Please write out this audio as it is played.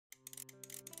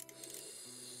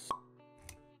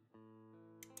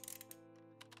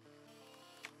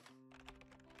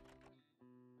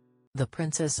The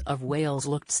Princess of Wales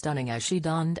looked stunning as she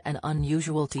donned an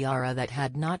unusual tiara that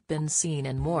had not been seen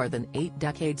in more than 8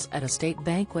 decades at a state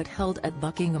banquet held at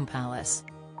Buckingham Palace.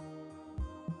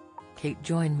 Kate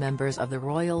joined members of the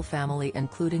royal family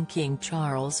including King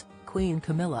Charles, Queen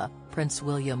Camilla, Prince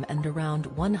William and around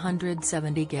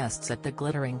 170 guests at the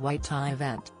glittering white tie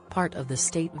event, part of the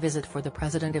state visit for the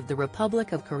President of the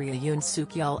Republic of Korea Yoon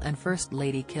Suk-yeol and First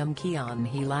Lady Kim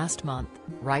Keon-hee last month,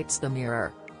 writes The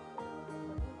Mirror.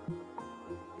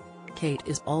 Kate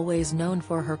is always known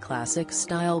for her classic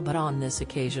style, but on this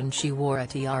occasion she wore a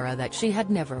tiara that she had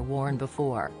never worn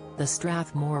before, the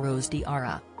Strathmore Rose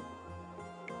tiara.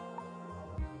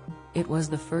 It was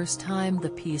the first time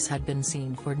the piece had been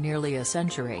seen for nearly a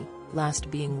century, last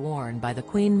being worn by the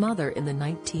Queen Mother in the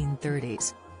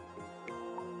 1930s.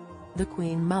 The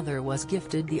Queen Mother was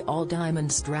gifted the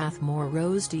all-diamond Strathmore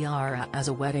Rose tiara as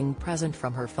a wedding present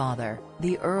from her father,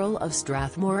 the Earl of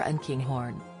Strathmore and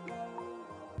Kinghorn.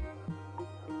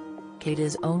 Kate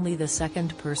is only the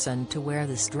second person to wear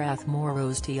the Strathmore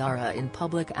Rose tiara in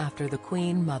public after the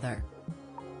Queen Mother.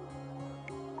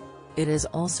 It is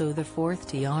also the 4th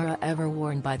tiara ever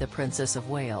worn by the Princess of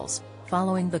Wales,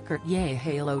 following the Courtier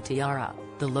Halo tiara,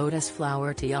 the Lotus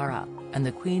Flower tiara, and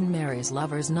the Queen Mary's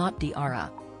Lover's Knot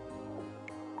tiara.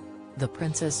 The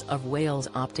Princess of Wales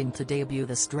opting to debut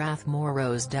the Strathmore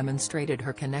Rose demonstrated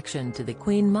her connection to the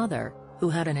Queen Mother, who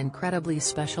had an incredibly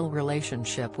special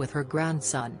relationship with her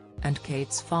grandson, and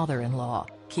Kate's father-in-law,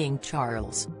 King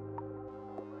Charles.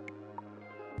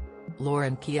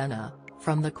 Lauren Kiana,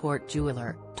 from the court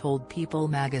jeweler, told People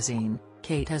magazine,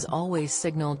 Kate has always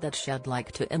signaled that she'd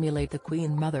like to emulate the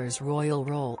Queen Mother's royal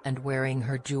role, and wearing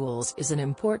her jewels is an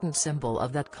important symbol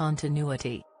of that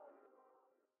continuity.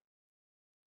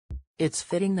 It's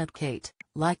fitting that Kate,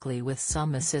 likely with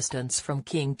some assistance from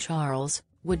King Charles,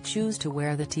 would choose to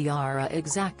wear the tiara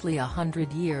exactly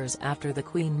 100 years after the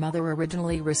Queen Mother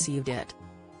originally received it.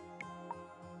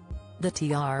 The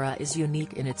tiara is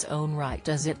unique in its own right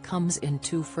as it comes in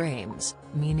 2 frames,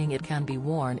 meaning it can be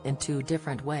worn in 2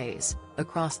 different ways,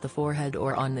 across the forehead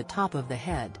or on the top of the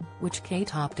head, which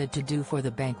Kate opted to do for the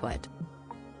banquet.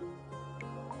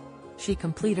 She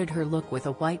completed her look with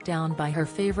a white gown by her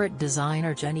favorite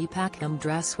designer Jenny Packham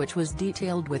dress, which was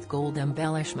detailed with gold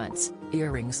embellishments,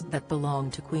 earrings that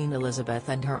belonged to Queen Elizabeth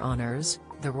and her honours,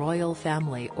 the Royal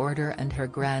Family Order and her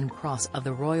Grand Cross of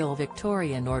the Royal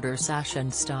Victorian Order sash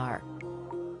and star.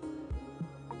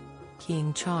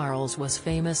 King Charles was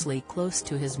famously close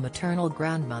to his maternal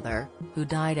grandmother, who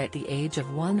died at the age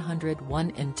of 101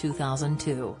 in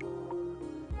 2002.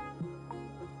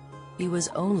 He was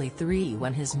only 3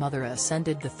 when his mother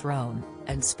ascended the throne,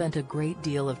 and spent a great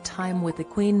deal of time with the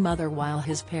Queen Mother while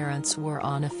his parents were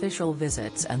on official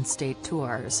visits and state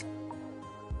tours.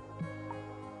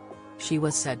 She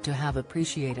was said to have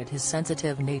appreciated his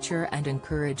sensitive nature and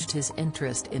encouraged his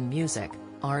interest in music,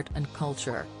 art and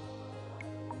culture.